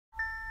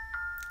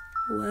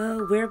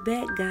Well, we're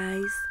back,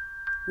 guys.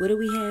 What do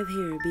we have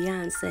here?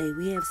 Beyonce.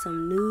 We have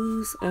some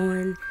news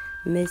on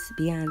Miss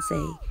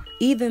Beyonce.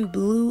 Even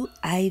Blue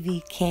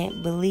Ivy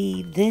can't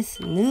believe this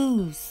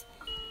news.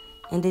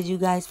 And did you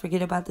guys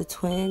forget about the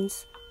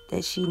twins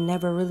that she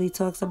never really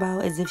talks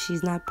about, as if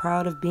she's not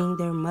proud of being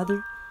their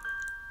mother?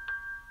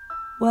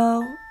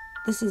 Well,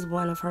 this is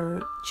one of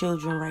her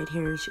children right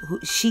here.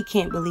 She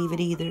can't believe it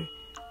either.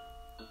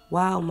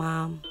 Wow,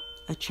 Mom.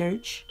 A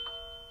church?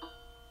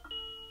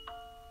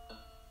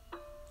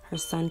 Her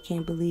son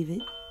can't believe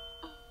it.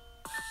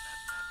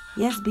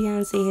 Yes,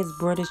 Beyonce has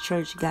brought a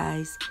church,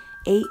 guys.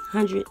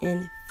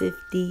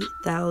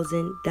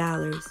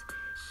 $850,000.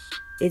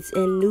 It's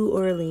in New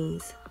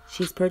Orleans.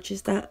 She's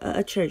purchased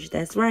a church.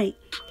 That's right.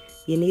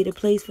 You need a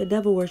place for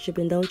devil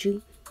worshiping, don't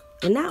you?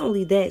 And not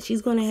only that,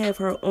 she's going to have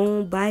her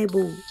own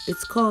Bible.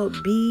 It's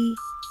called Be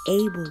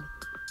Able.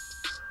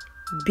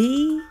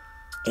 Be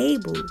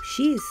Able.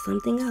 She is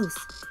something else.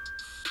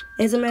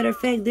 As a matter of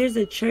fact, there's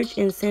a church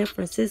in San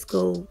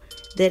Francisco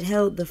that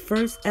held the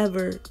first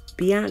ever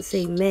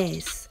Beyonce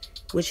Mass,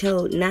 which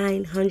held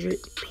 900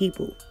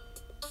 people.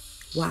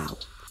 Wow.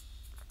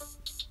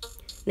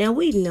 Now,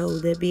 we know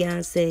that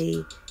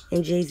Beyonce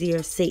and Jay-Z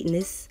are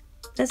Satanists.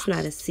 That's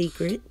not a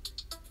secret.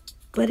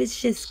 But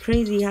it's just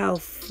crazy how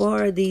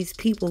far these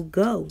people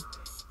go.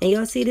 And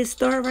y'all see this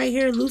star right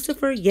here,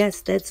 Lucifer?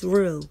 Yes, that's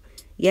real.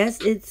 Yes,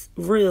 it's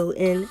real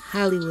in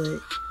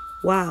Hollywood.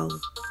 Wow.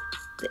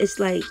 It's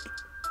like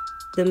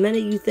the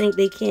minute you think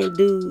they can't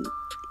do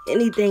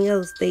anything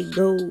else, they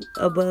go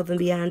above and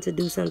beyond to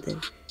do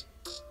something.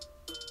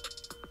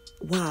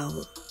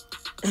 Wow.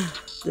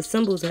 The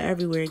symbols are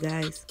everywhere,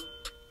 guys.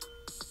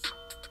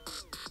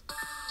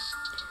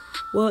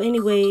 Well,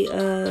 anyway,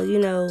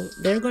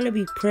 they're going to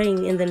be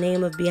praying in the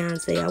name of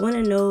Beyonce. I want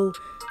to know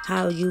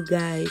how you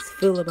guys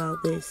feel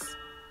about this.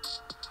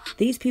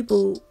 These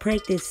people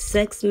practice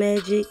sex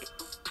magic,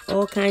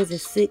 all kinds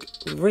of sick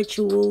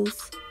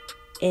rituals,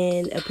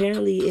 and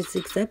apparently it's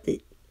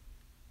accepted.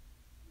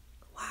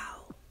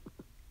 Wow.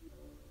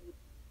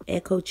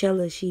 At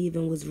Coachella, she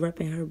even was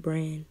repping her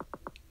brand.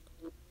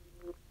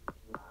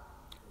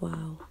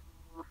 Wow.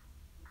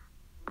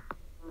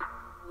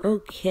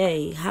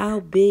 Okay, how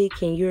big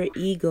can your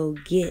ego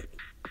get?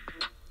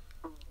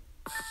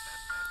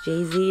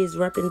 Jay-Z is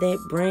repping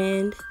that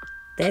brand.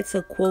 That's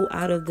a quote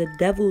out of the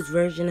devil's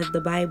version of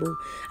the Bible.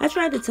 I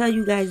tried to tell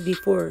you guys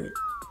before,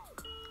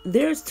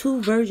 there's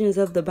two versions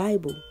of the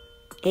Bible.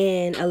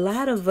 And a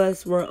lot of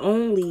us were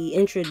only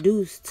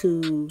introduced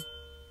to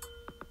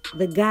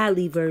the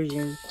godly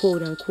version,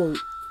 quote unquote.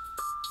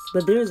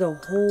 But there's a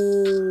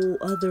whole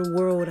other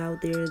world out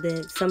there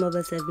that some of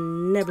us have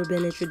never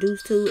been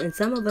introduced to, and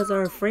some of us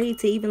are afraid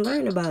to even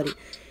learn about it.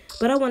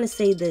 But I want to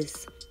say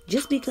this.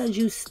 Just because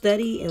you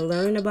study and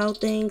learn about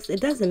things, it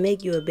doesn't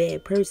make you a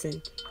bad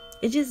person.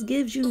 It just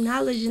gives you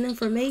knowledge and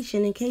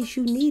information in case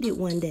you need it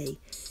one day.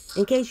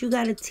 In case you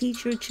got to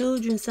teach your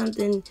children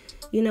something,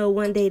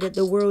 one day that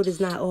the world is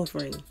not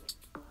offering.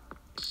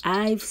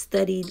 I've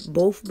studied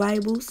both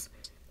Bibles.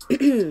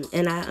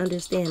 And I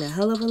understand a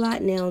hell of a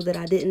lot now that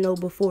I didn't know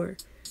before.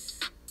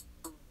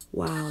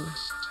 Wow.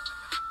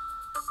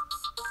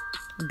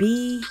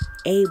 Be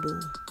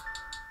Able.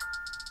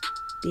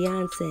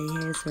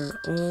 Beyonce has her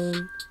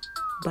own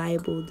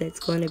Bible that's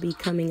going to be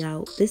coming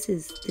out. This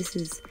is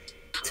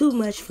too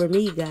much for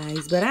me,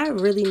 guys. But I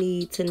really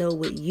need to know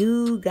what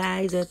you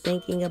guys are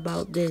thinking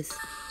about this.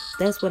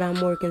 That's what I'm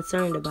more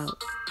concerned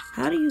about.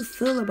 How do you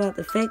feel about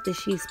the fact that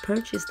she's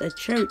purchased a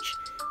church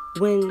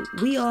when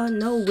we all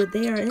know what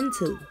they are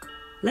into?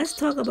 Let's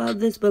talk about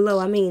this below.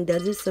 I mean,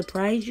 does it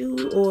surprise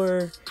you,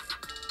 or,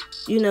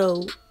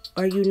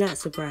 are you not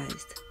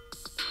surprised?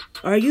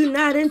 Are you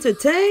not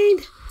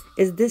entertained?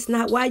 Is this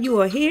not why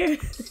you are here?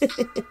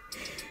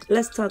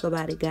 Let's talk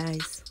about it,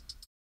 guys.